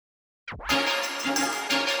Hey,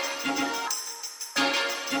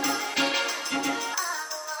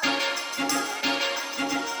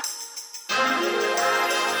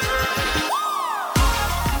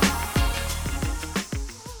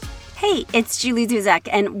 it's Julie Duzek,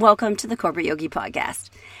 and welcome to the Corporate Yogi Podcast.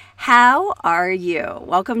 How are you?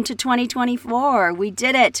 Welcome to 2024. We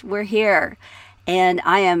did it. We're here. And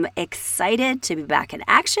I am excited to be back in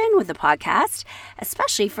action with the podcast,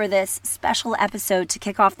 especially for this special episode to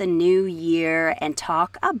kick off the new year and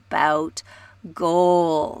talk about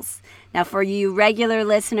goals. Now, for you regular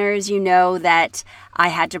listeners, you know that I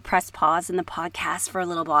had to press pause in the podcast for a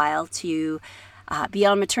little while to be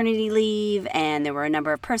on maternity leave, and there were a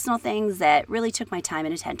number of personal things that really took my time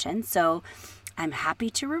and attention. So I'm happy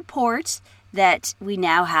to report that we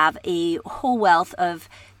now have a whole wealth of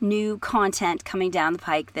new content coming down the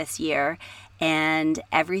pike this year, and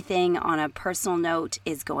everything on a personal note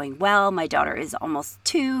is going well. My daughter is almost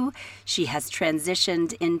 2. She has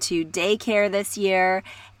transitioned into daycare this year,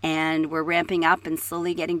 and we're ramping up and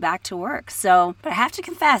slowly getting back to work. So, but I have to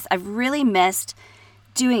confess, I've really missed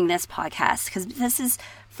doing this podcast because this is,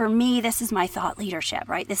 for me, this is my thought leadership,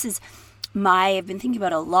 right? I've been thinking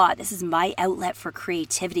about it a lot. This is my outlet for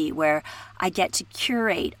creativity, where I get to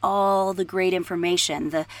curate all the great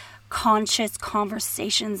information, the conscious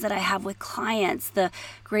conversations that I have with clients, the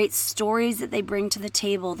great stories that they bring to the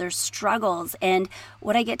table, their struggles. And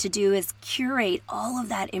what I get to do is curate all of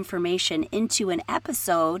that information into an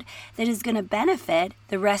episode that is going to benefit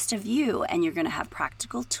the rest of you. And you're going to have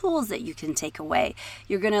practical tools that you can take away.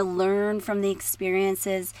 You're going to learn from the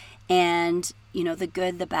experiences and, the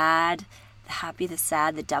good, the bad, the happy, the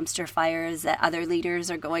sad, the dumpster fires that other leaders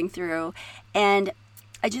are going through. And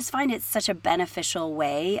I just find it such a beneficial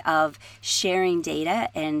way of sharing data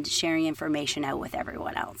and sharing information out with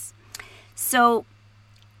everyone else. So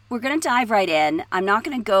we're going to dive right in. I'm not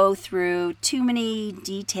going to go through too many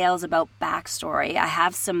details about backstory. I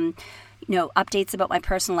have some, updates about my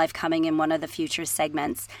personal life coming in one of the future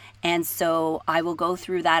segments. And so I will go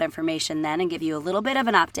through that information then and give you a little bit of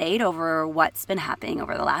an update over what's been happening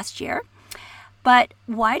over the last year. But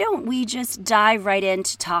why don't we just dive right in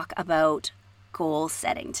to talk about goal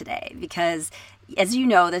setting today? Because as you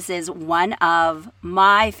know, this is one of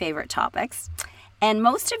my favorite topics. And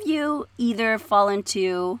most of you either fall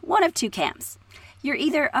into one of two camps. You're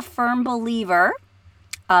either a firm believer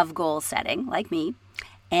of goal setting, like me,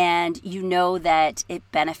 and you know that it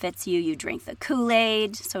benefits you. You drink the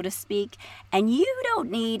Kool-Aid, so to speak, and you don't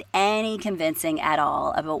need any convincing at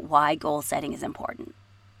all about why goal setting is important.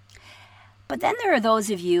 But then there are those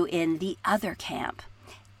of you in the other camp,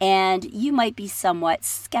 and you might be somewhat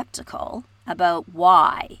skeptical about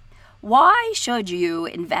why. Why should you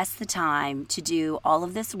invest the time to do all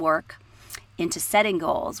of this work into setting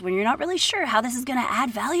goals when you're not really sure how this is going to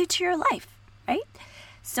add value to your life, right?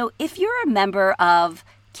 So if you're a member of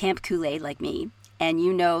Camp Kool-Aid like me, and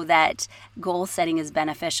you know that goal setting is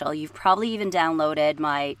beneficial, you've probably even downloaded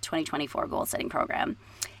my 2024 goal setting program.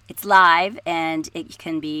 It's live, and it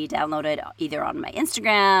can be downloaded either on my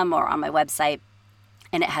Instagram or on my website.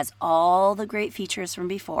 And it has all the great features from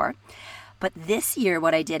before. But this year,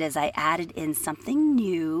 what I did is I added in something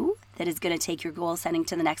new that is going to take your goal setting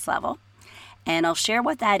to the next level. And I'll share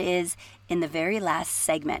what that is in the very last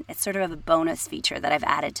segment. It's sort of a bonus feature that I've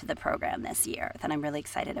added to the program this year that I'm really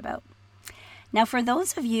excited about. Now, for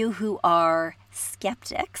those of you who are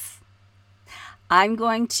skeptics, I'm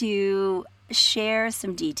going to share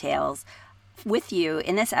some details with you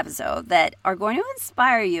in this episode that are going to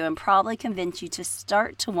inspire you and probably convince you to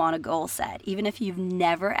start to want a goal set, even if you've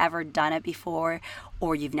never ever done it before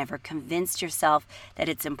or you've never convinced yourself that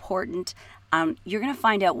it's important. You're going to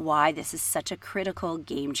find out why this is such a critical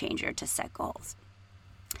game changer to set goals.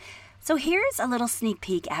 So here's a little sneak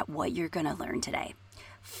peek at what you're going to learn today.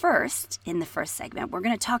 First, in the first segment, we're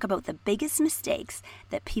going to talk about the biggest mistakes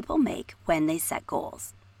that people make when they set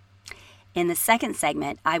goals. In the second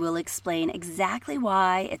segment, I will explain exactly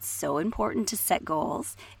why it's so important to set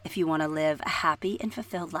goals if you want to live a happy and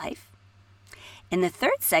fulfilled life. In the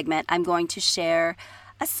third segment, I'm going to share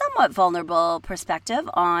a somewhat vulnerable perspective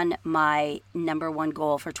on my number one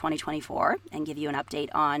goal for 2024 and give you an update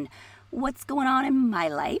on what's going on in my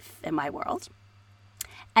life, in my world.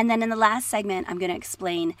 And then in the last segment, I'm going to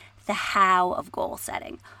explain the how of goal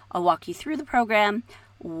setting. I'll walk you through the program,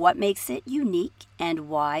 what makes it unique, and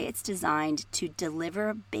why it's designed to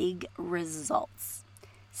deliver big results.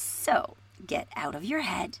 So get out of your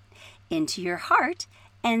head, into your heart,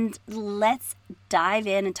 and let's dive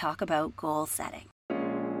in and talk about goal setting.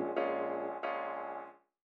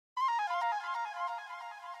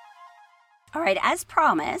 All right, as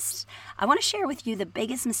promised, I want to share with you the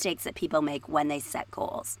biggest mistakes that people make when they set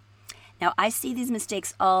goals. Now, I see these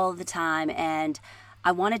mistakes all the time, and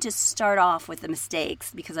I wanted to start off with the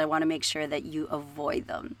mistakes because I want to make sure that you avoid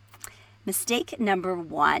them. Mistake number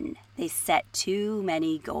 1, they set too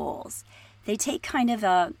many goals. They take kind of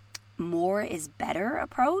a more is better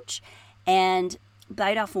approach and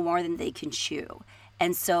bite off more than they can chew.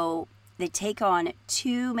 And so they take on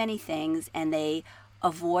too many things and they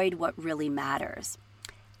avoid what really matters.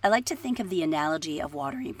 I like to think of the analogy of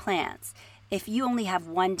watering plants. If you only have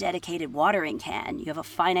one dedicated watering can, you have a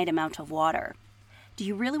finite amount of water. Do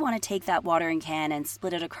you really want to take that watering can and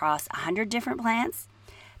split it across 100 different plants?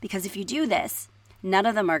 Because if you do this, none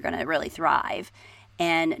of them are going to really thrive,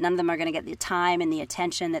 and none of them are going to get the time and the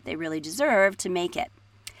attention that they really deserve to make it.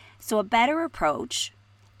 So a better approach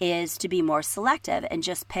is to be more selective and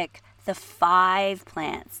just pick the 5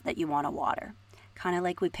 plants that you want to water. Kind of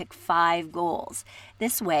like we pick 5 goals.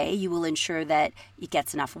 This way, you will ensure that it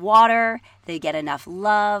gets enough water, they get enough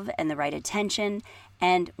love and the right attention.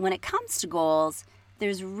 And when it comes to goals,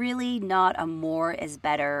 there's really not a more is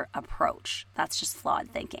better approach. That's just flawed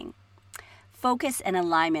thinking. Focus and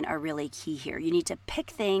alignment are really key here. You need to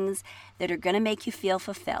pick things that are going to make you feel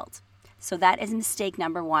fulfilled. So that is mistake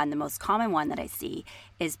number 1, the most common one that I see,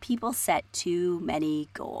 is people set too many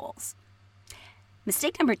goals.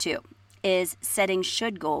 Mistake number 2 is setting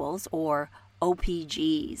should goals, or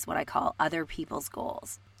OPGs, what I call other people's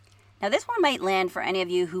goals. Now this one might land for any of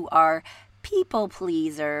you who are people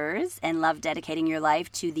pleasers and love dedicating your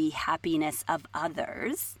life to the happiness of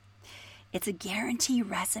others. It's a guarantee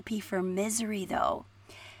recipe for misery though.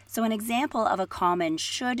 So an example of a common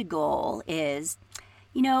should goal is,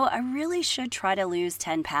 I really should try to lose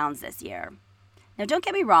 10 pounds this year. Now don't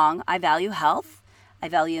get me wrong, I value health. I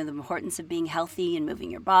value the importance of being healthy and moving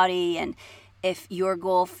your body. And if your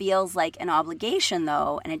goal feels like an obligation,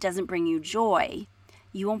 though, and it doesn't bring you joy,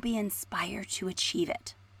 you won't be inspired to achieve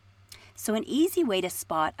it. So an easy way to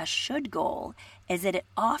spot a should goal is that it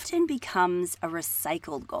often becomes a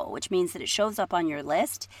recycled goal, which means that it shows up on your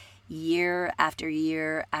list year after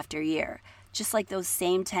year after year, just like those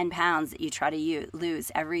same 10 pounds that you try to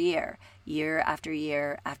lose every year, year after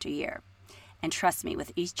year after year. And trust me,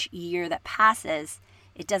 with each year that passes,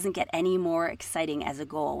 it doesn't get any more exciting as a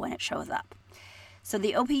goal when it shows up. So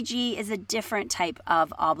the OPG is a different type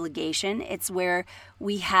of obligation. It's where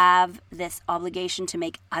we have this obligation to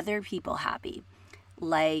make other people happy,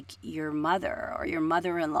 like your mother or your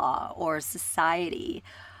mother-in-law or society,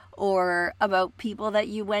 or about people that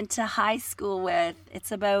you went to high school with.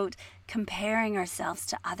 It's about comparing ourselves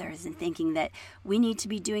to others and thinking that we need to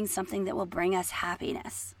be doing something that will bring us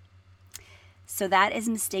happiness. So that is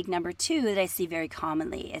mistake number 2 that I see very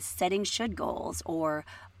commonly, is setting should goals, or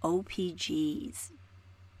OPGs.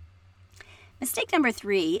 Mistake number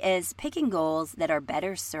 3 is picking goals that are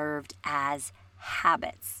better served as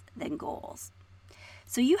habits than goals.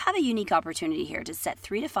 So you have a unique opportunity here to set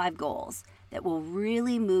 3 to 5 goals that will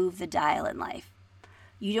really move the dial in life.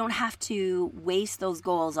 You don't have to waste those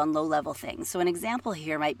goals on low-level things. So an example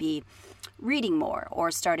here might be reading more, or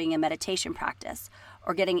starting a meditation practice,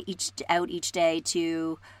 or getting out each day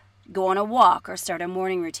to go on a walk or start a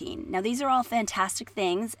morning routine. Now, these are all fantastic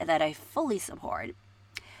things that I fully support,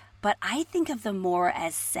 but I think of them more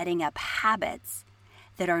as setting up habits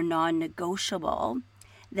that are non-negotiable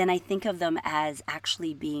than I think of them as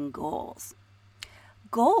actually being goals.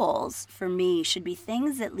 Goals, for me, should be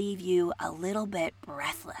things that leave you a little bit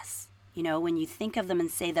breathless. When you think of them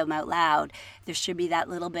and say them out loud, there should be that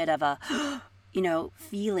little bit of a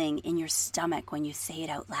feeling in your stomach when you say it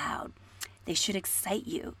out loud. They should excite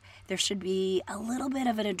you. There should be a little bit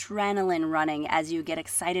of an adrenaline running as you get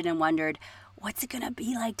excited and wondered, what's it going to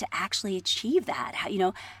be like to actually achieve that?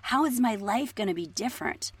 How is my life going to be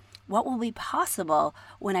different? What will be possible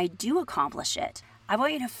when I do accomplish it? I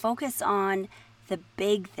want you to focus on the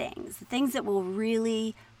big things, the things that will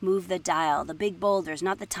really move the dial, the big boulders,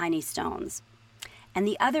 not the tiny stones. And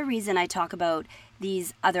the other reason I talk about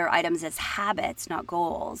these other items as habits, not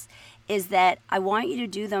goals, is that I want you to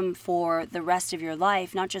do them for the rest of your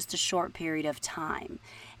life, not just a short period of time.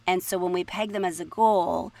 And so when we peg them as a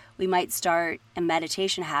goal, we might start a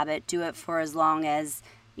meditation habit, do it for as long as,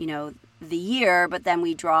 the year, but then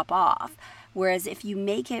we drop off. Whereas if you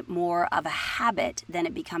make it more of a habit, then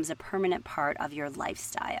it becomes a permanent part of your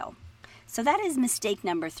lifestyle. So that is mistake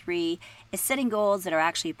number 3, is setting goals that are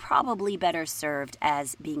actually probably better served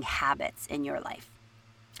as being habits in your life.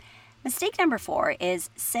 Mistake number 4 is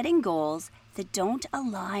setting goals that don't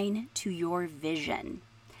align to your vision.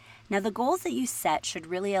 Now, the goals that you set should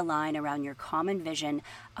really align around your common vision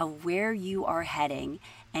of where you are heading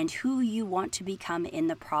and who you want to become in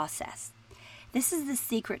the process. This is the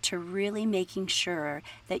secret to really making sure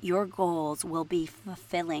that your goals will be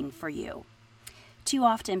fulfilling for you. Too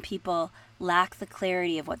often people lack the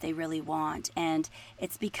clarity of what they really want, and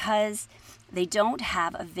it's because they don't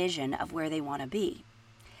have a vision of where they want to be.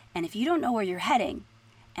 And if you don't know where you're heading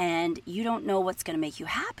and you don't know what's going to make you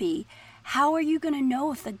happy, how are you going to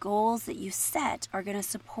know if the goals that you set are going to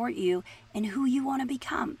support you in who you want to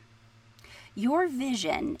become? Your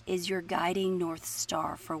vision is your guiding North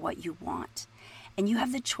Star for what you want. And you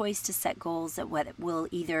have the choice to set goals that will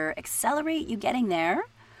either accelerate you getting there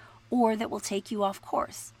or that will take you off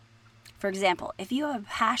course. For example, if you have a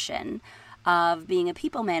passion of being a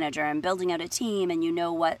people manager and building out a team and you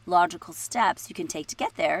know what logical steps you can take to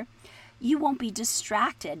get there, you won't be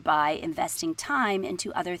distracted by investing time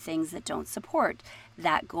into other things that don't support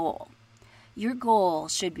that goal. Your goal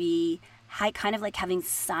should be kind of like having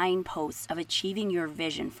signposts of achieving your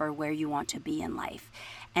vision for where you want to be in life.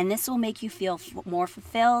 And this will make you feel more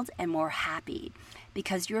fulfilled and more happy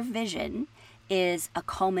because your vision is a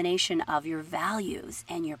culmination of your values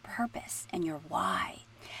and your purpose and your why.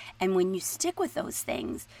 And when you stick with those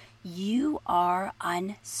things, you are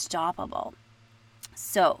unstoppable.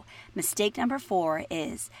 So, mistake number 4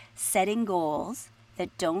 is setting goals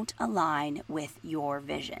that don't align with your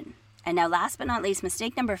vision. And now, last but not least,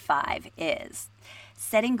 mistake number 5 is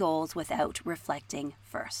setting goals without reflecting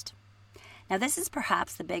first. Now, this is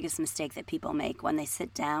perhaps the biggest mistake that people make when they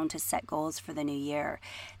sit down to set goals for the new year.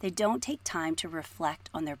 They don't take time to reflect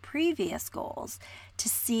on their previous goals to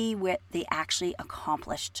see what they actually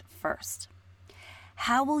accomplished first.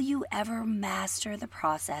 How will you ever master the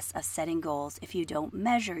process of setting goals if you don't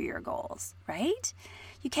measure your goals, right?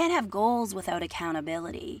 You can't have goals without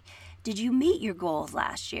accountability. Did you meet your goals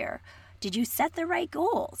last year? Did you set the right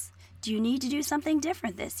goals? Do you need to do something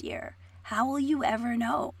different this year? How will you ever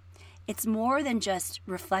know? It's more than just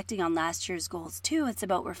reflecting on last year's goals too. It's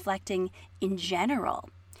about reflecting in general.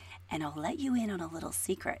 And I'll let you in on a little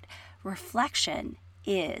secret. Reflection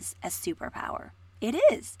is a superpower. It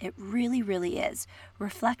is. It really, really is.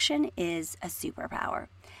 Reflection is a superpower.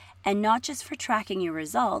 And not just for tracking your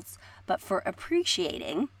results, but for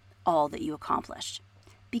appreciating all that you accomplished.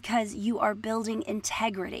 Because you are building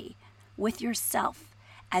integrity with yourself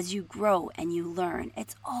as you grow and you learn.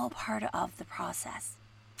 It's all part of the process.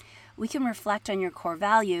 We can reflect on your core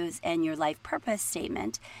values and your life purpose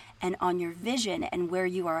statement and on your vision and where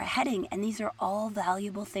you are heading. And these are all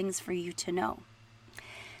valuable things for you to know.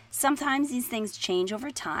 Sometimes these things change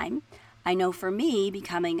over time. I know for me,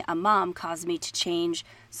 becoming a mom caused me to change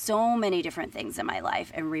so many different things in my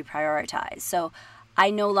life and reprioritize. So I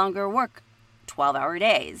no longer work 12-hour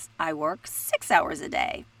days. I work 6 hours a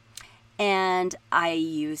day. And I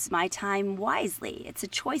use my time wisely. It's a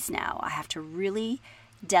choice now. I have to really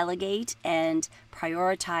delegate and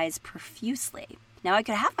prioritize profusely. Now, I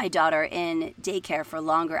could have my daughter in daycare for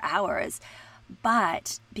longer hours,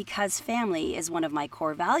 but because family is one of my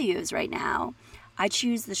core values right now, I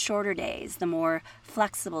choose the shorter days, the more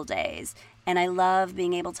flexible days. And I love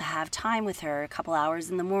being able to have time with her a couple hours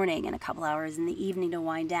in the morning and a couple hours in the evening to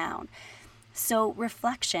wind down. So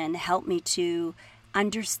reflection helped me to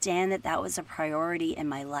understand that that was a priority in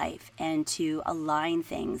my life and to align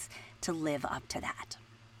things to live up to that.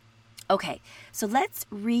 Okay, so let's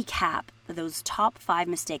recap those top 5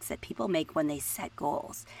 mistakes that people make when they set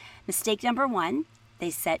goals. Mistake number 1, they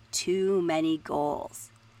set too many goals.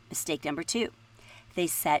 Mistake number 2, they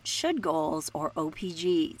set should goals or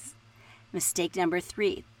OPGs. Mistake number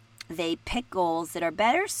 3, they pick goals that are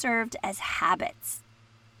better served as habits.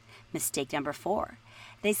 Mistake number 4,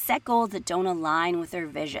 they set goals that don't align with their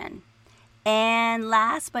vision. And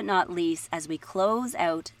last but not least, as we close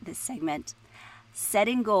out this segment,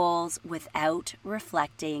 setting goals without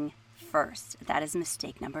reflecting first. That is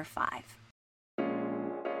mistake number 5.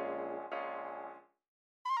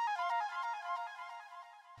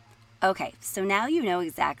 Okay, so now you know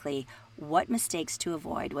exactly what mistakes to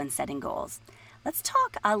avoid when setting goals. Let's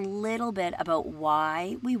talk a little bit about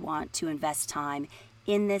why we want to invest time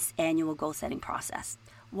in this annual goal setting process.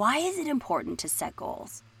 Why is it important to set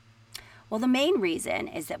goals? Well, the main reason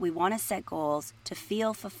is that we want to set goals to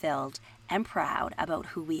feel fulfilled and proud about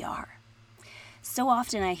who we are. So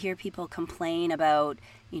often I hear people complain about,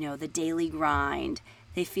 the daily grind.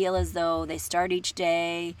 They feel as though they start each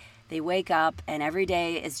day, they wake up, and every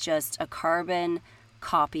day is just a carbon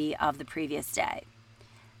copy of the previous day.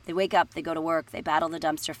 They wake up, they go to work, they battle the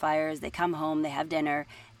dumpster fires, they come home, they have dinner,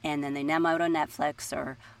 and then they numb out on Netflix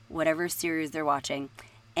or whatever series they're watching.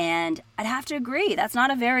 And I'd have to agree, that's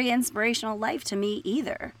not a very inspirational life to me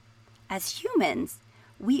either. As humans,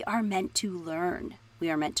 we are meant to learn. We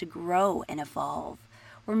are meant to grow and evolve.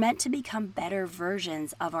 We're meant to become better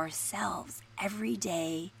versions of ourselves every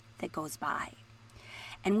day that goes by.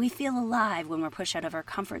 And we feel alive when we're pushed out of our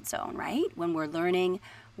comfort zone, right? When we're learning,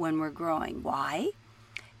 when we're growing. Why?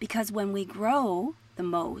 Because when we grow the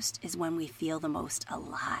most is when we feel the most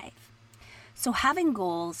alive. So having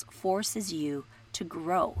goals forces you to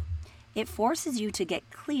grow. It forces you to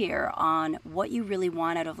get clear on what you really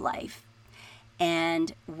want out of life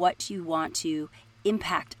and what you want to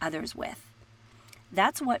impact others with.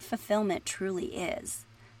 That's what fulfillment truly is.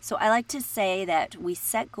 So I like to say that we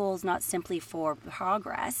set goals not simply for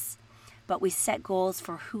progress, but we set goals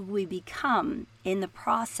for who we become in the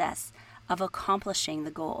process of accomplishing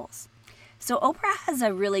the goals. So Oprah has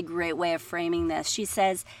a really great way of framing this. She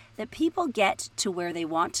says that people get to where they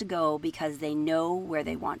want to go because they know where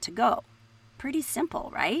they want to go. Pretty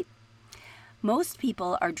simple, right? Most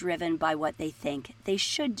people are driven by what they think they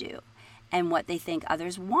should do and what they think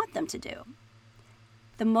others want them to do.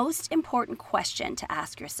 The most important question to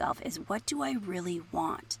ask yourself is, what do I really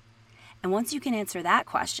want? And once you can answer that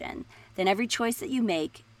question, then every choice that you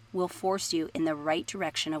make will force you in the right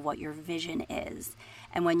direction of what your vision is.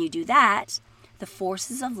 And when you do that, the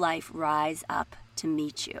forces of life rise up to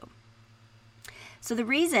meet you. So the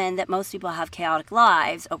reason that most people have chaotic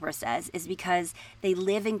lives, Oprah says, is because they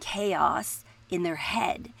live in chaos in their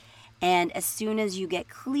head. And as soon as you get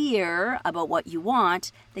clear about what you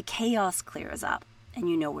want, the chaos clears up and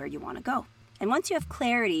you know where you want to go. And once you have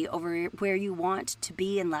clarity over where you want to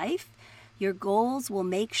be in life, your goals will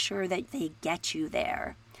make sure that they get you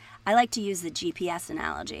there. I like to use the GPS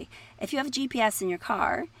analogy. If you have a GPS in your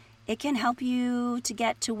car, it can help you to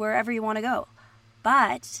get to wherever you want to go.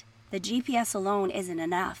 But the GPS alone isn't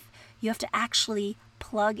enough. You have to actually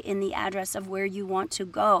plug in the address of where you want to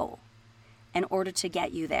go in order to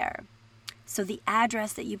get you there. So the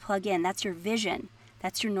address that you plug in, that's your vision.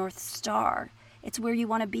 That's your North Star. It's where you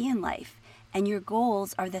want to be in life. And your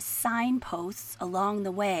goals are the signposts along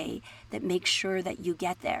the way that make sure that you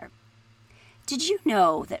get there. Did you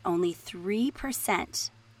know that only 3%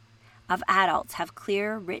 of adults have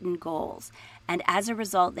clear written goals, and as a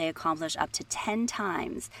result they accomplish up to 10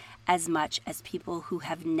 times as much as people who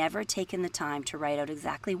have never taken the time to write out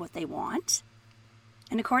exactly what they want?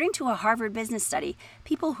 And according to a Harvard Business study,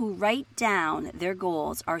 people who write down their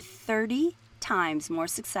goals are 30 times more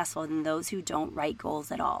successful than those who don't write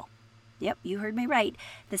goals at all. Yep, you heard me right.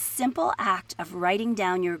 The simple act of writing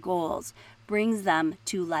down your goals brings them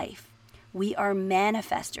to life. We are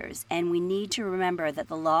manifestors, and we need to remember that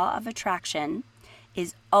the law of attraction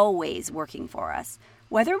is always working for us,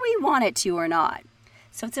 whether we want it to or not.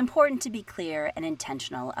 So it's important to be clear and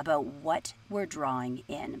intentional about what we're drawing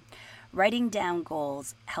in. Writing down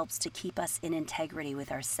goals helps to keep us in integrity with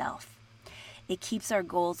ourselves. It keeps our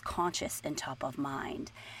goals conscious and top of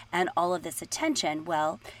mind. And all of this attention,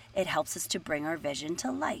 well, it helps us to bring our vision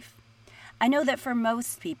to life. I know that for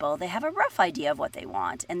most people, they have a rough idea of what they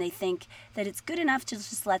want, and they think that it's good enough to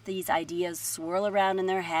just let these ideas swirl around in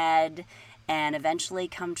their head and eventually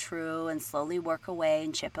come true and slowly work away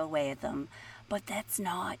and chip away at them. But that's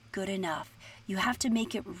not good enough. You have to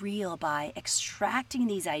make it real by extracting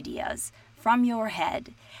these ideas from your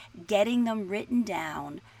head, getting them written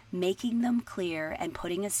down, making them clear, and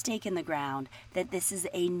putting a stake in the ground that this is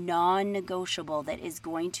a non-negotiable that is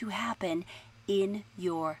going to happen in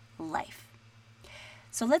your life.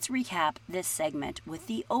 So let's recap this segment with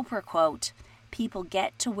the Oprah quote, "People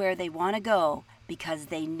get to where they want to go because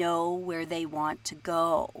they know where they want to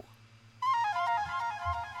go."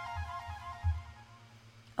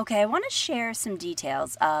 Okay, I want to share some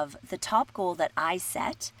details of the top goal that I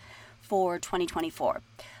set for 2024.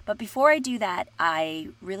 But before I do that, I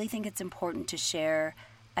really think it's important to share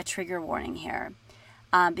a trigger warning here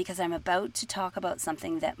because I'm about to talk about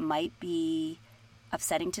something that might be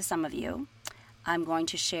upsetting to some of you. I'm going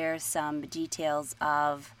to share some details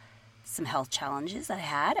of some health challenges that I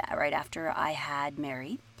had right after I had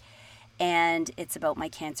Mary, and it's about my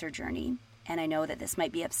cancer journey. And I know that this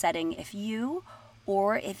might be upsetting if you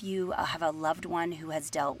or if you have a loved one who has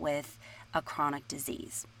dealt with a chronic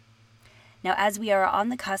disease. Now, as we are on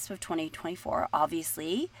the cusp of 2024,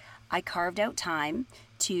 obviously, I carved out time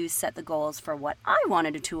to set the goals for what I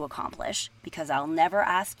wanted to accomplish, because I'll never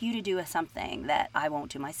ask you to do something that I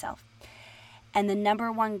won't do myself. And the number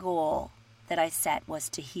one goal that I set was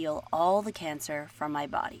to heal all the cancer from my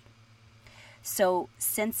body. So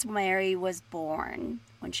since Mary was born,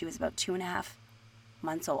 when she was about 2.5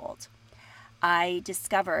 months old, I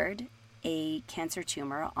discovered a cancer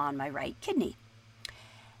tumor on my right kidney.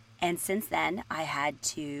 And since then, I had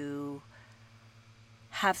to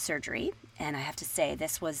have surgery. And I have to say,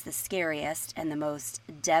 this was the scariest and the most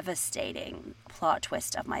devastating plot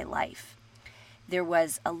twist of my life. There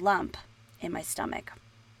was a lump in my stomach,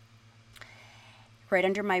 right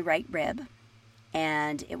under my right rib,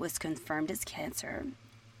 and it was confirmed as cancer.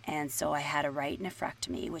 And so I had a right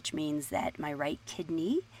nephrectomy, which means that my right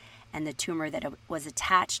kidney and the tumor that was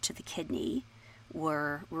attached to the kidney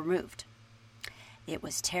were removed. It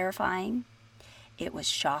was terrifying. It was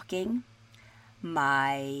shocking.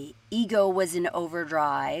 My ego was in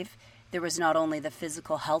overdrive. There was not only the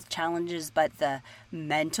physical health challenges, but the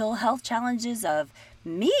mental health challenges of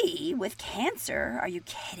me with cancer. Are you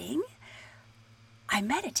kidding? I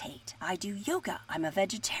meditate. I do yoga. I'm a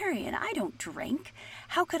vegetarian. I don't drink.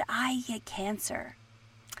 How could I get cancer?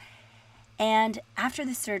 And after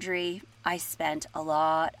the surgery, I spent a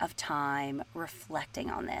lot of time reflecting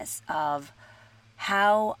on this, of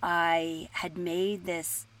how I had made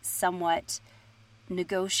this somewhat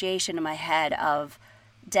negotiation in my head of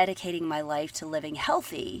dedicating my life to living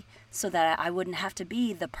healthy so that I wouldn't have to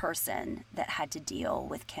be the person that had to deal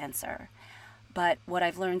with cancer. But what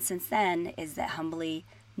I've learned since then is that humbly,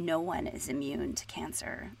 no one is immune to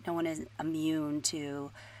cancer. No one is immune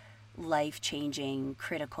to life-changing,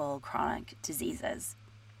 critical, chronic diseases.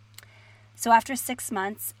 So after 6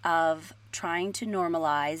 months of trying to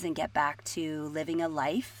normalize and get back to living a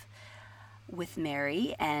life with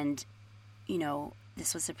Mary, and,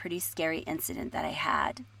 this was a pretty scary incident that I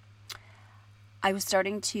had, I was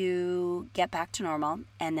starting to get back to normal,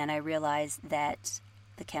 and then I realized that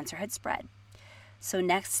the cancer had spread. So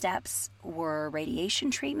next steps were radiation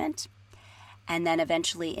treatment, and then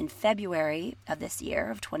eventually in February of this year,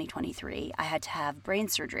 of 2023, I had to have brain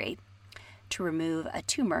surgery to remove a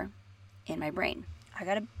tumor in my brain. I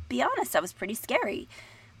gotta be honest, that was pretty scary.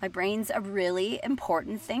 My brain's a really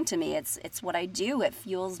important thing to me. It's what I do. It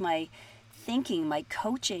fuels my thinking, my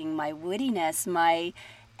coaching, my wittiness, my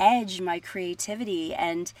edge, my creativity.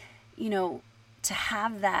 And, to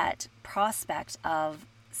have that prospect of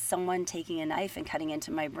someone taking a knife and cutting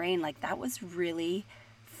into my brain, that was really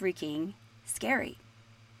freaking scary.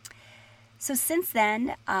 So since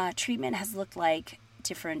then, treatment has looked like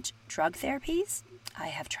different drug therapies. I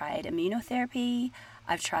have tried immunotherapy.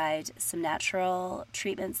 I've tried some natural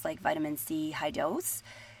treatments like vitamin C high dose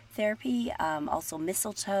therapy, also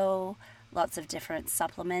mistletoe, lots of different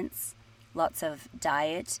supplements, lots of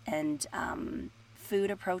diet and food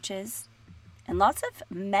approaches, and lots of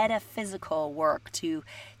metaphysical work to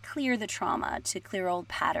clear the trauma, to clear old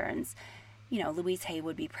patterns. Louise Hay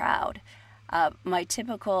would be proud. My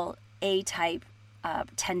typical A-type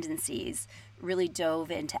tendencies really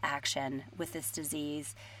dove into action with this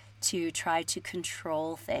disease to try to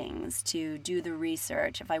control things, to do the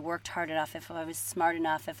research. If I worked hard enough, if I was smart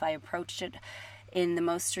enough, if I approached it in the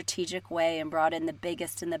most strategic way and brought in the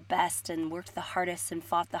biggest and the best and worked the hardest and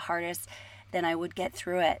fought the hardest, then I would get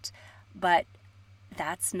through it. But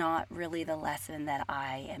that's not really the lesson that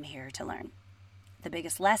I am here to learn. The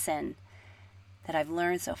biggest lesson that I've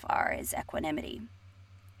learned so far is equanimity,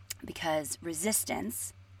 because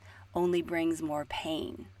resistance only brings more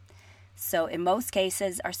pain. So in most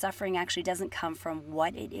cases, our suffering actually doesn't come from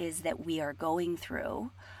what it is that we are going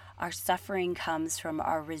through. Our suffering comes from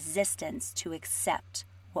our resistance to accept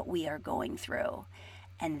what we are going through.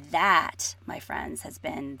 And that, my friends, has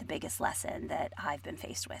been the biggest lesson that I've been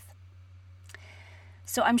faced with.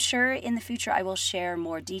 So I'm sure in the future I will share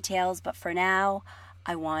more details, but for now,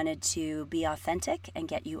 I wanted to be authentic and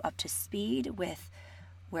get you up to speed with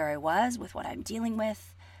where I was, with what I'm dealing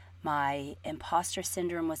with. My imposter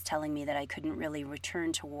syndrome was telling me that I couldn't really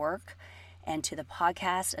return to work and to the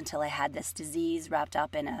podcast until I had this disease wrapped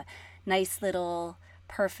up in a nice little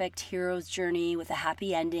perfect hero's journey with a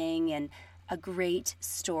happy ending and a great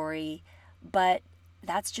story. But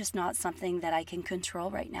that's just not something that I can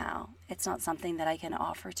control right now. It's not something that I can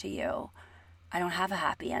offer to you. I don't have a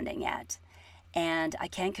happy ending yet. And I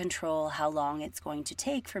can't control how long it's going to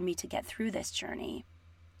take for me to get through this journey.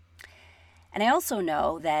 And I also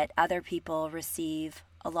know that other people receive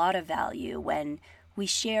a lot of value when we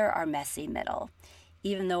share our messy middle.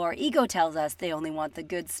 Even though our ego tells us they only want the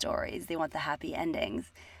good stories, they want the happy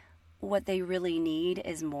endings, what they really need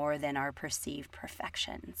is more than our perceived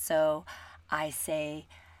perfection. So I say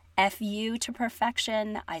F you to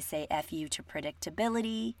perfection. I say F you to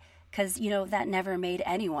predictability, because, that never made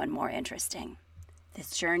anyone more interesting.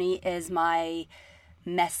 This journey is my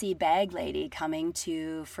messy bag lady coming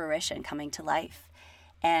to fruition, coming to life.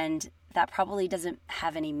 And that probably doesn't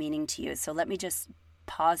have any meaning to you. So let me just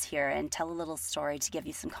pause here and tell a little story to give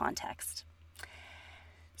you some context.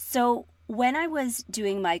 So When I was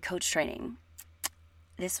doing my coach training,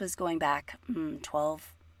 this was going back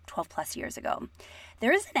 12 plus years ago,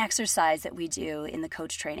 there is an exercise that we do in the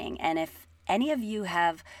coach training. And if any of you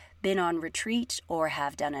have been on retreat or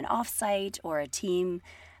have done an offsite or a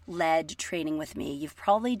team-led training with me, you've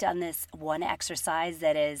probably done this one exercise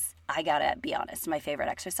that is, I gotta be honest, my favorite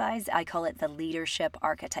exercise. I call it the leadership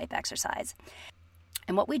archetype exercise.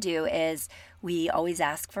 And what we do is we always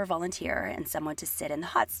ask for a volunteer and someone to sit in the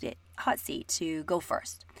hot seat to go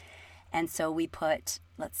first. And so we put,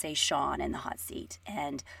 let's say, Sean in the hot seat.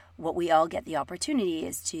 And what we all get the opportunity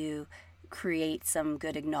is to create some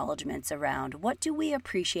good acknowledgments around what do we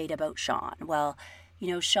appreciate about Sean? Well,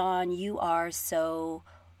 Sean, you are so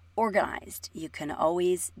organized. You can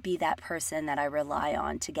always be that person that I rely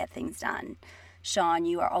on to get things done. Sean,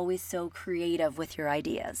 you are always so creative with your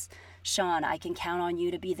ideas. Sean, I can count on you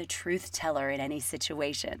to be the truth teller in any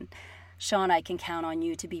situation. Sean, I can count on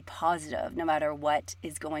you to be positive no matter what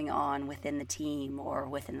is going on within the team or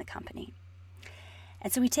within the company.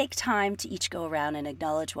 And so we take time to each go around and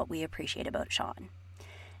acknowledge what we appreciate about Sean.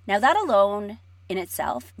 Now that alone in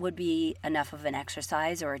itself would be enough of an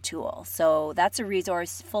exercise or a tool. So that's a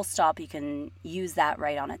resource, full stop. You can use that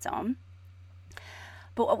right on its own.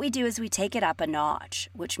 But what we do is we take it up a notch,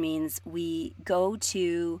 which means we go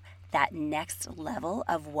to that next level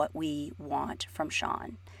of what we want from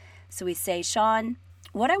Sean. So we say, Sean,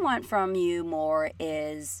 what I want from you more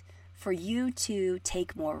is for you to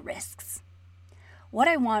take more risks. What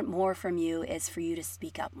I want more from you is for you to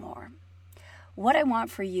speak up more. What I want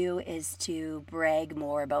for you is to brag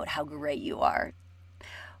more about how great you are.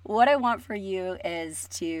 What I want for you is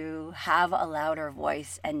to have a louder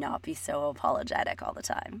voice and not be so apologetic all the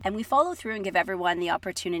time. And we follow through and give everyone the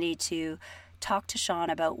opportunity to talk to Sean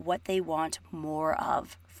about what they want more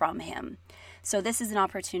of from him. So this is an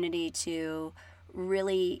opportunity to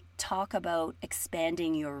really talk about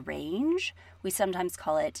expanding your range. We sometimes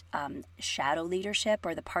call it shadow leadership,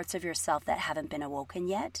 or the parts of yourself that haven't been awoken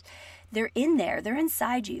yet. They're in there, they're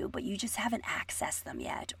inside you, but you just haven't accessed them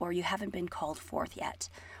yet, or you haven't been called forth yet,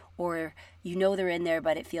 or they're in there,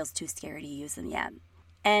 but it feels too scary to use them yet.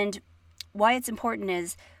 And why it's important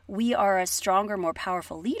is we are a stronger, more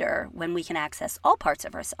powerful leader when we can access all parts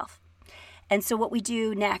of ourselves. And so what we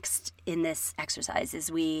do next in this exercise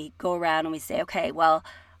is we go around and we say, okay, well,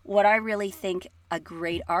 what I really think a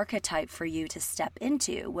great archetype for you to step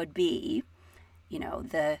into would be,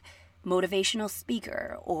 the motivational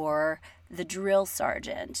speaker or the drill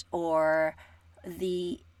sergeant or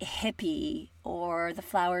the hippie or the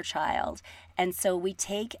flower child. And so we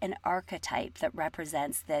take an archetype that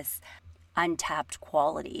represents this untapped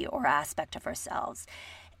quality or aspect of ourselves,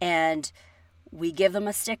 and we give them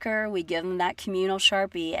a sticker, we give them that communal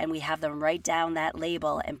Sharpie, and we have them write down that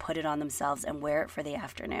label and put it on themselves and wear it for the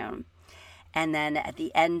afternoon. And then at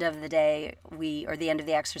the end of the day, the end of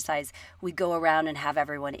the exercise, we go around and have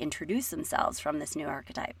everyone introduce themselves from this new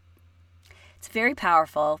archetype. It's very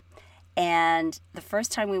powerful. And the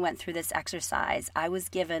first time we went through this exercise, I was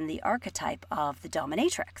given the archetype of the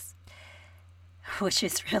dominatrix, which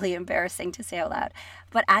is really embarrassing to say out loud.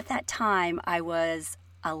 But at that time, I was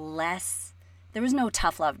there was no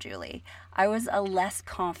tough love Julie. I was a less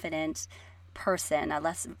confident person, a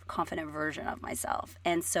less confident version of myself.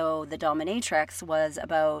 And so the dominatrix was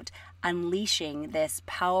about unleashing this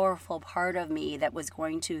powerful part of me that was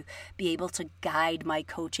going to be able to guide my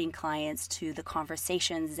coaching clients to the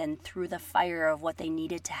conversations and through the fire of what they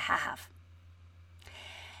needed to have.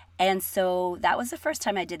 And so that was the first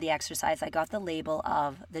time I did the exercise. I got the label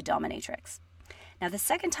of the dominatrix. Now, the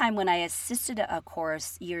second time when I assisted a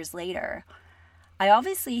course years later, I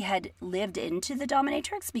obviously had lived into the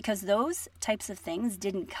dominatrix because those types of things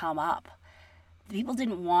didn't come up. People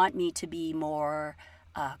didn't want me to be more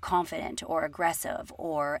confident or aggressive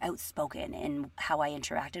or outspoken in how I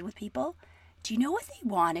interacted with people. Do you know what they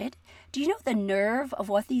wanted? Do you know the nerve of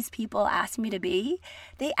what these people asked me to be?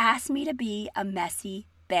 They asked me to be a messy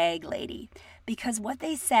bag lady because what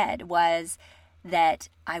they said was that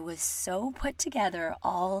I was so put together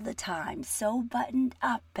all the time, so buttoned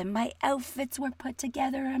up, and my outfits were put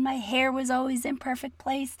together, and my hair was always in perfect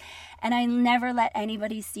place, and I never let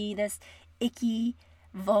anybody see this icky,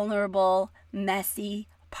 vulnerable, messy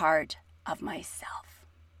part of myself.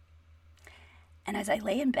 And as I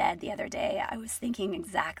lay in bed the other day, I was thinking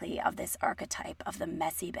exactly of this archetype of the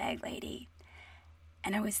messy bag lady.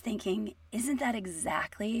 And I was thinking, isn't that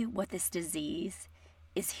exactly what this disease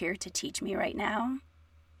is here to teach me right now?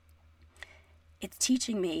 It's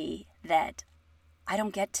teaching me that I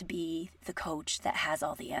don't get to be the coach that has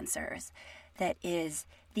all the answers, that is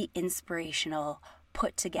the inspirational,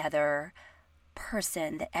 put together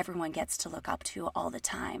person that everyone gets to look up to all the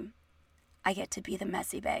time. I get to be the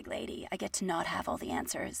messy bag lady. I get to not have all the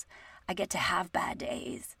answers. I get to have bad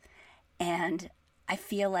days. And I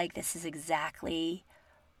feel like this is exactly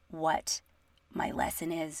what my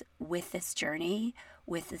lesson is with this journey,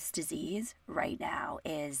 with this disease right now,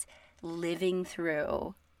 is living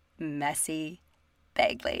through messy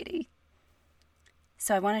bag lady.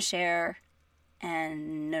 So I want to share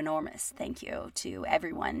an enormous thank you to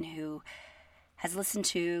everyone who has listened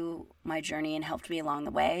to my journey and helped me along the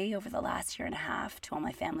way over the last year and a half, to all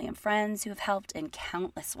my family and friends who have helped in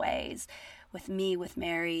countless ways with me, with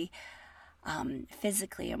Mary,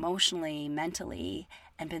 physically, emotionally, mentally,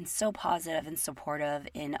 and been so positive and supportive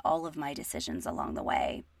in all of my decisions along the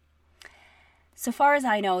way. So far as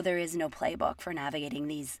I know, there is no playbook for navigating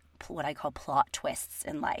these, what I call plot twists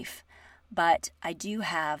in life. But I do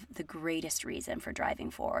have the greatest reason for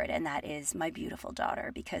driving forward, and that is my beautiful daughter,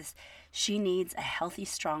 because she needs a healthy,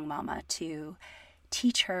 strong mama to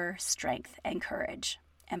teach her strength and courage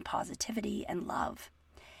and positivity and love.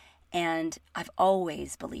 And I've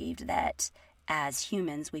always believed that as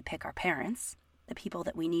humans, we pick our parents, the people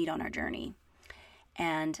that we need on our journey.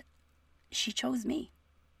 And she chose me.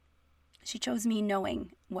 She chose me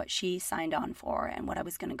knowing what she signed on for and what I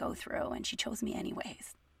was going to go through, and she chose me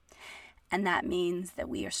anyways. And that means that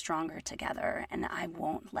we are stronger together, and I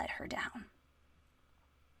won't let her down.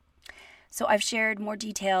 So I've shared more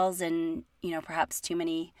details and, perhaps too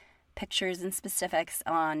many pictures and specifics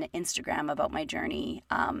on Instagram about my journey.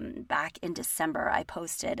 Back in December, I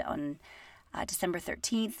posted on December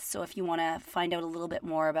 13th. So if you want to find out a little bit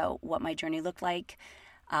more about what my journey looked like,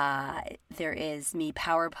 there is me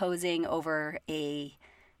power posing over a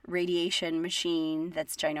radiation machine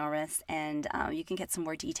that's ginormous, and you can get some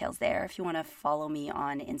more details there if you want to follow me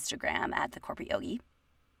on Instagram at The Corporate Yogi.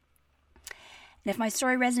 And if my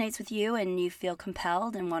story resonates with you and you feel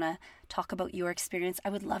compelled and want to talk about your experience, I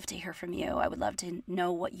would love to hear from you. I would love to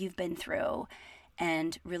know what you've been through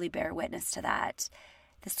and really bear witness to that.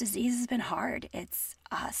 This disease has been hard. It's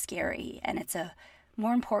scary, and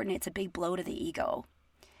more important, it's a big blow to the ego.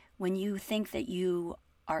 When you think that you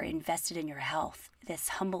are invested in your health, this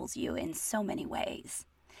humbles you in so many ways.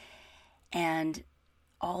 And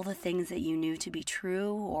all the things that you knew to be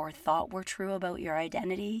true or thought were true about your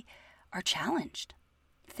identity are challenged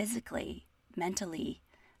physically, mentally,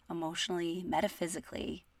 emotionally,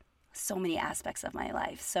 metaphysically, so many aspects of my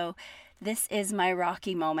life. So this is my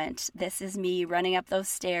rocky moment. This is me running up those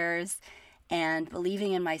stairs and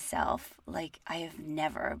believing in myself like I have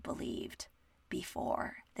never believed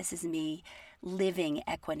before. This is me living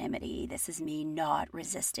equanimity. This is me not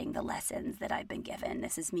resisting the lessons that I've been given.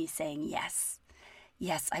 This is me saying, yes,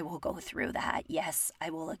 I will go through that. Yes, I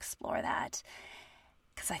will explore that.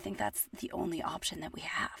 Because I think that's the only option that we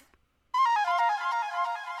have.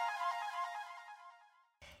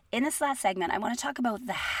 In this last segment, I want to talk about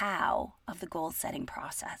the how of the goal setting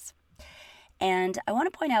process. And I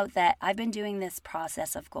want to point out that I've been doing this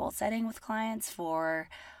process of goal setting with clients for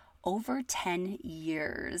over 10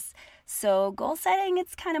 years. So goal setting,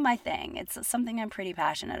 it's kind of my thing. It's something I'm pretty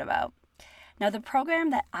passionate about. Now, the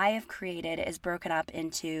program that I have created is broken up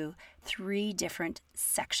into 3 different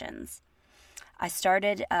sections. I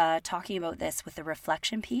started talking about this with the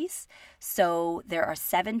reflection piece. So there are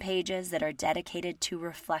 7 pages that are dedicated to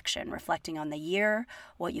reflection, reflecting on the year,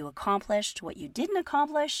 what you accomplished, what you didn't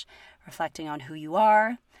accomplish, reflecting on who you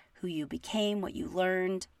are, who you became, what you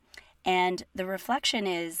learned. And the reflection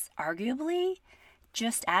is arguably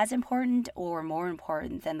just as important or more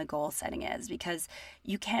important than the goal setting is, because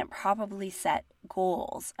you can't probably set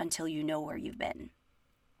goals until you know where you've been.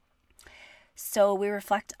 So we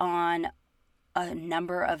reflect on a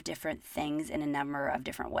number of different things in a number of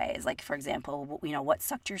different ways. Like, for example, what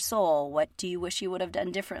sucked your soul? What do you wish you would have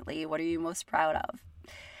done differently? What are you most proud of?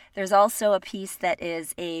 There's also a piece that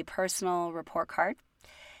is a personal report card.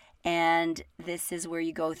 And this is where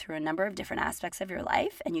you go through a number of different aspects of your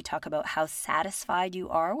life, and you talk about how satisfied you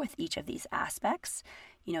are with each of these aspects.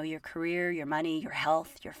 Your career, your money, your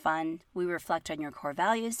health, your fun. We reflect on your core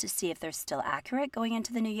values to see if they're still accurate going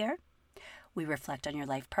into the new year. We reflect on your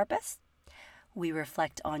life purpose. We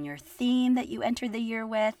reflect on your theme that you entered the year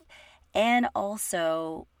with. And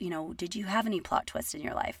also, did you have any plot twists in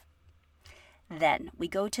your life? Then we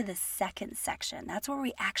go to the second section. That's where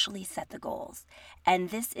we actually set the goals. And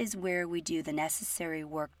this is where we do the necessary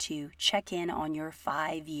work to check in on your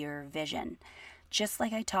 5-year vision. Just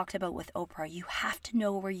like I talked about with Oprah, you have to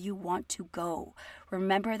know where you want to go.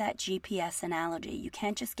 Remember that GPS analogy. You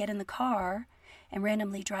can't just get in the car and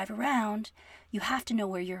randomly drive around. You have to know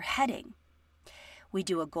where you're heading. We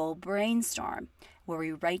do a goal brainstorm where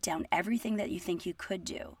we write down everything that you think you could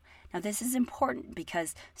do. Now, this is important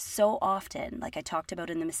because so often, like I talked about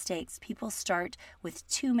in the mistakes, people start with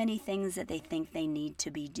too many things that they think they need to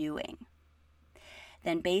be doing.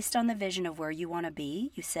 Then, based on the vision of where you want to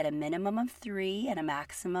be, you set a minimum of 3 and a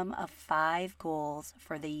maximum of 5 goals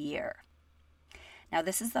for the year. Now,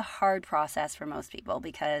 this is the hard process for most people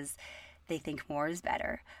because they think more is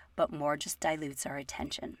better, but more just dilutes our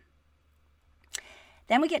attention.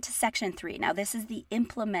 Then we get to section 3. Now, this is the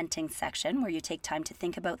implementing section where you take time to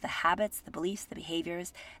think about the habits, the beliefs, the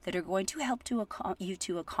behaviors that are going to help you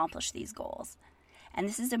to accomplish these goals. And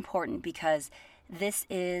this is important because this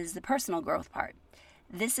is the personal growth part.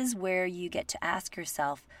 This is where you get to ask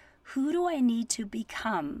yourself, who do I need to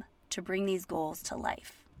become to bring these goals to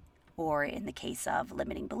life? Or in the case of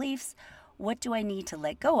limiting beliefs, what do I need to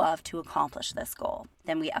let go of to accomplish this goal?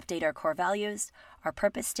 Then we update our core values, our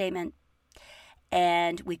purpose statement,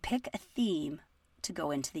 and we pick a theme to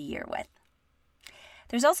go into the year with.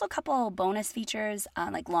 There's also a couple bonus features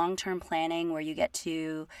like long-term planning where you get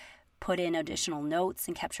to put in additional notes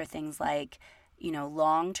and capture things like,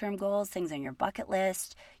 long-term goals, things on your bucket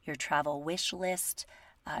list, your travel wish list,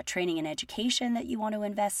 training and education that you want to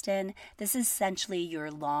invest in. This is essentially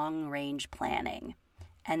your long-range planning.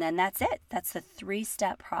 And then that's it. That's the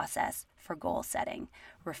 3-step process for goal setting: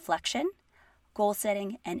 reflection, goal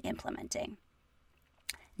setting, and implementing.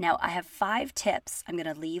 Now, I have 5 tips I'm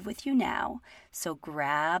going to leave with you now. So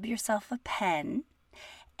grab yourself a pen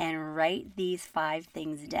and write these 5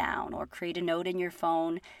 things down, or create a note in your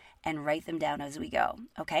phone and write them down as we go.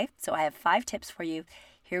 Okay, so I have 5 tips for you.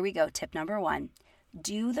 Here we go. Tip number 1,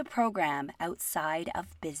 do the program outside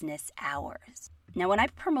of business hours. Now, when I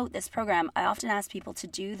promote this program, I often ask people to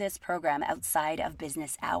do this program outside of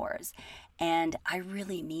business hours. And I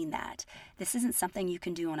really mean that. This isn't something you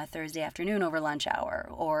can do on a Thursday afternoon over lunch hour,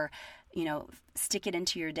 or, stick it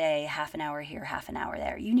into your day, half an hour here, half an hour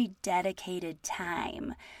there. You need dedicated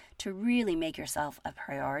time to really make yourself a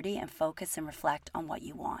priority and focus and reflect on what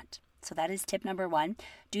you want. So that is tip number 1,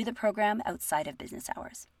 do the program outside of business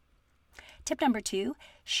hours. Tip number 2,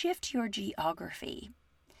 shift your geography.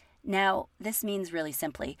 Now, this means really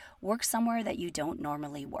simply, work somewhere that you don't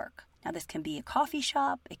normally work. Now, this can be a coffee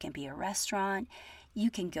shop, it can be a restaurant,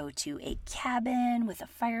 you can go to a cabin with a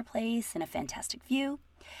fireplace and a fantastic view.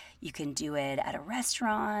 You can do it at a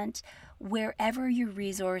restaurant, wherever your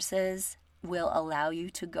resources will allow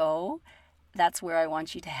you to go. That's where I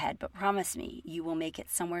want you to head, but promise me, you will make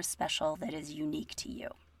it somewhere special that is unique to you.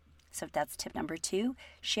 So that's tip number 2,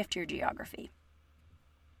 shift your geography.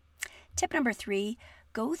 Tip number 3,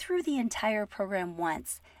 go through the entire program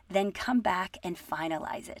once, then come back and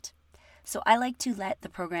finalize it. So I like to let the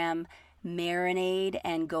program marinate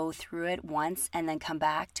and go through it once and then come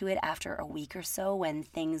back to it after a week or so when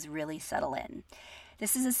things really settle in.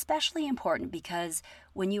 This is especially important because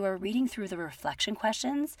when you are reading through the reflection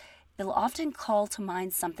questions, it'll often call to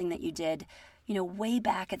mind something that you did, way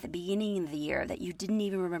back at the beginning of the year that you didn't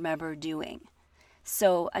even remember doing.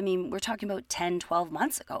 So, we're talking about 10, 12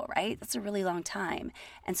 months ago, right? That's a really long time.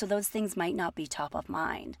 And so those things might not be top of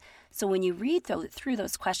mind. So when you read through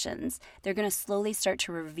those questions, they're going to slowly start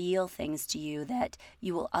to reveal things to you that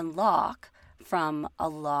you will unlock from a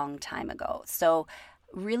long time ago. So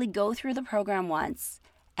really go through the program once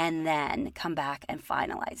and then come back and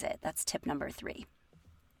finalize it. That's tip number 3.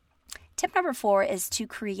 Tip number 4 is to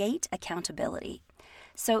create accountability.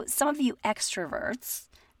 So some of you extroverts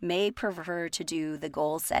may prefer to do the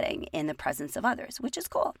goal setting in the presence of others, which is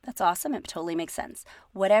cool. That's awesome. It totally makes sense.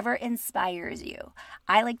 Whatever inspires you.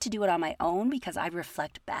 I like to do it on my own because I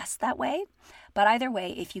reflect best that way. But either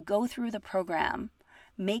way, if you go through the program,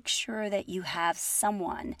 make sure that you have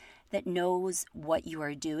someone that knows what you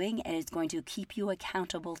are doing and is going to keep you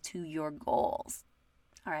accountable to your goals.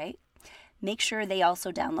 All right? Make sure they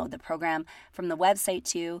also download the program from the website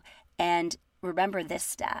too, and remember this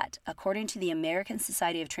stat. According to the American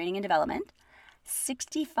Society of Training and Development,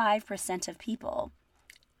 65% of people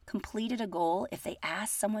completed a goal if they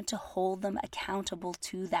asked someone to hold them accountable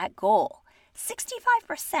to that goal.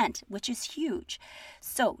 65%, which is huge.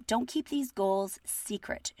 So don't keep these goals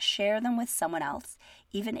secret. Share them with someone else.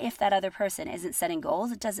 Even if that other person isn't setting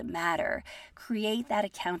goals, it doesn't matter. Create that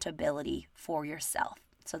accountability for yourself.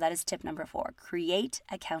 So that is tip number 4. Create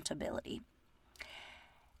accountability.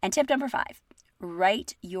 And tip number 5,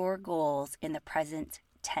 write your goals in the present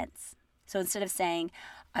tense. So instead of saying,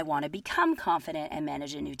 I want to become confident and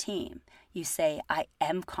manage a new team, you say, I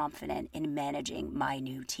am confident in managing my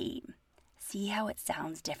new team. See how it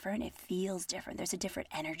sounds different? It feels different. There's a different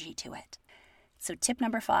energy to it. So tip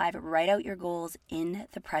number 5, write out your goals in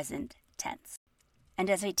the present tense. And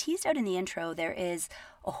as I teased out in the intro, there is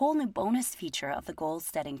a whole new bonus feature of the goal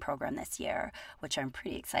setting program this year, which I'm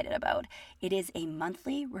pretty excited about. It is a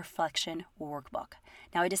monthly reflection workbook.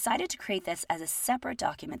 Now, I decided to create this as a separate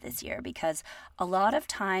document this year because a lot of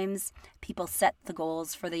times people set the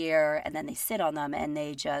goals for the year and then they sit on them and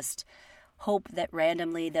they just hope that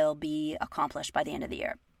randomly they'll be accomplished by the end of the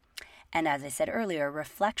year. And as I said earlier,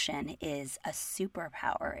 reflection is a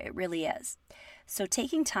superpower. It really is. So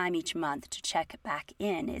taking time each month to check back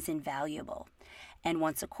in is invaluable. And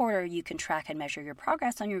once a quarter, you can track and measure your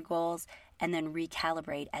progress on your goals and then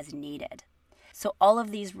recalibrate as needed. So all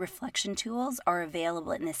of these reflection tools are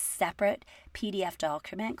available in this separate PDF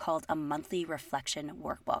document called a monthly reflection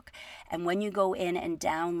workbook. And when you go in and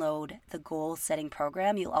download the goal setting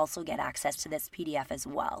program, you'll also get access to this PDF as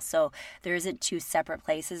well. So there isn't two separate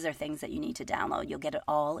places or things that you need to download. You'll get it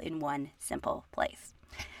all in one simple place.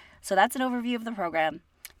 So that's an overview of the program.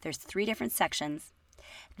 There's 3 different sections.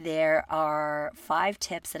 There are 5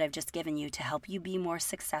 tips that I've just given you to help you be more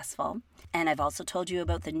successful. And I've also told you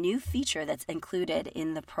about the new feature that's included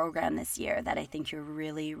in the program this year that I think you're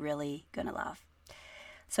really, really going to love.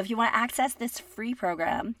 So if you want to access this free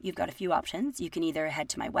program, you've got a few options. You can either head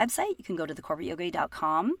to my website. You can go to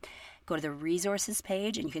thecorporateyogi.com, go to the resources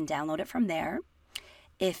page, and you can download it from there.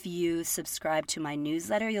 If you subscribe to my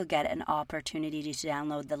newsletter, you'll get an opportunity to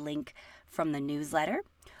download the link from the newsletter.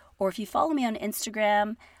 Or if you follow me on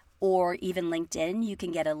Instagram or even LinkedIn, you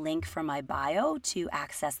can get a link from my bio to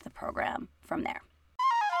access the program from there.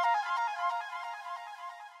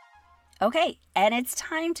 Okay, and it's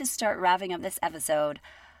time to start wrapping up this episode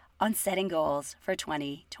on setting goals for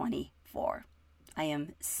 2024. I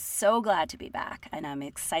am so glad to be back, and I'm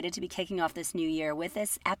excited to be kicking off this new year with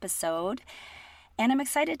this episode, and I'm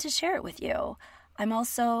excited to share it with you. I'm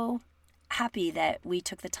also happy that we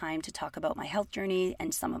took the time to talk about my health journey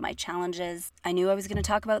and some of my challenges. I knew I was going to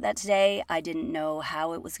talk about that today. I didn't know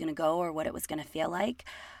how it was going to go or what it was going to feel like.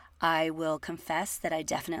 I will confess that I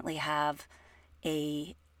definitely have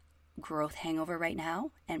a growth hangover right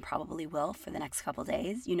now and probably will for the next couple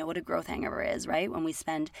days. You know what a growth hangover is, right? When we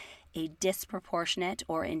spend a disproportionate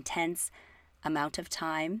or intense amount of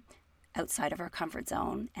time outside of our comfort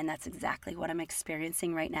zone, and that's exactly what I'm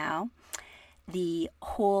experiencing right now. The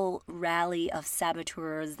whole rally of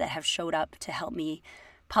saboteurs that have showed up to help me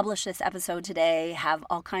publish this episode today have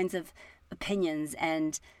all kinds of opinions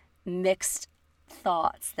and mixed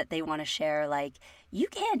thoughts that they want to share, like, you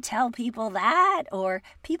can't tell people that, or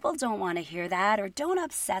people don't want to hear that, or don't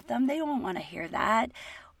upset them, they don't want to hear that,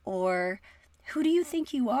 or who do you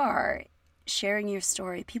think you are sharing your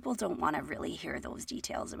story? People don't want to really hear those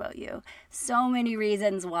details about you. So many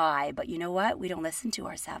reasons why, but you know what? We don't listen to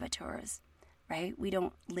our saboteurs. Right? We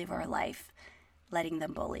don't live our life letting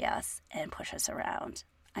them bully us and push us around.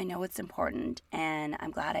 I know it's important, and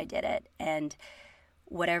I'm glad I did it. And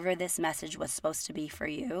whatever this message was supposed to be for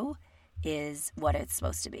you is what it's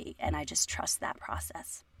supposed to be. And I just trust that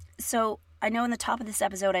process. So I know in the top of this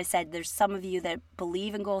episode, I said there's some of you that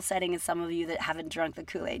believe in goal setting and some of you that haven't drunk the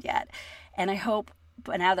Kool-Aid yet. And I hope,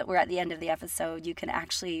 but now that we're at the end of the episode, you can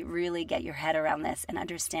actually really get your head around this and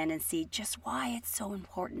understand and see just why it's so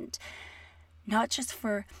important. Not just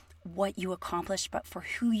for what you accomplish, but for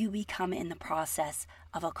who you become in the process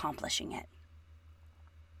of accomplishing it.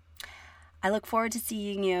 I look forward to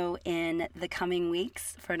seeing you in the coming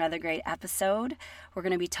weeks for another great episode. We're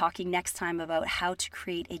going to be talking next time about how to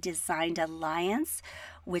create a designed alliance,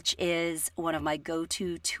 which is one of my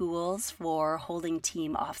go-to tools for holding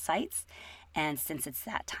team offsites. And since it's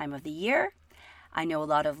that time of the year, I know a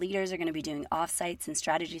lot of leaders are going to be doing offsites and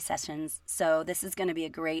strategy sessions, so this is going to be a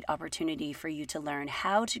great opportunity for you to learn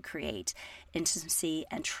how to create intimacy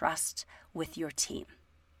and trust with your team.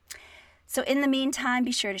 So in the meantime,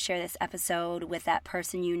 be sure to share this episode with that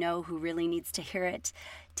person you know who really needs to hear it.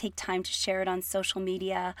 Take time to share it on social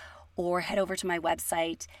media or head over to my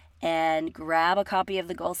website and grab a copy of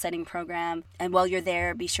the goal setting program. And while you're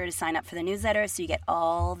there, be sure to sign up for the newsletter so you get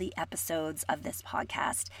all the episodes of this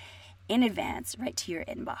podcast in advance right to your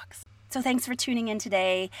inbox. So thanks for tuning in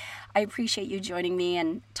today. I appreciate you joining me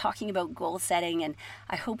and talking about goal setting, and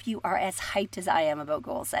I hope you are as hyped as I am about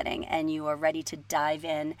goal setting and you are ready to dive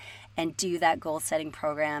in and do that goal setting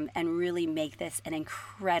program and really make this an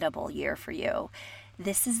incredible year for you.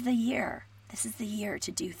 This is the year. This is the year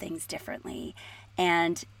to do things differently.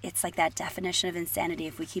 And it's like that definition of insanity.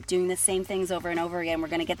 If we keep doing the same things over and over again, we're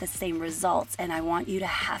going to get the same results. And I want you to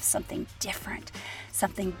have something different,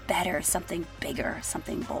 something better, something bigger,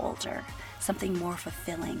 something bolder, something more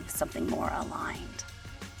fulfilling, something more aligned.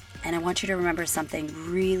 And I want you to remember something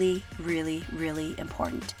really, really, really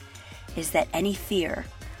important, is that any fear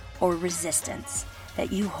or resistance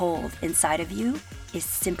that you hold inside of you is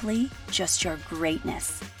simply just your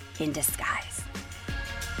greatness in disguise.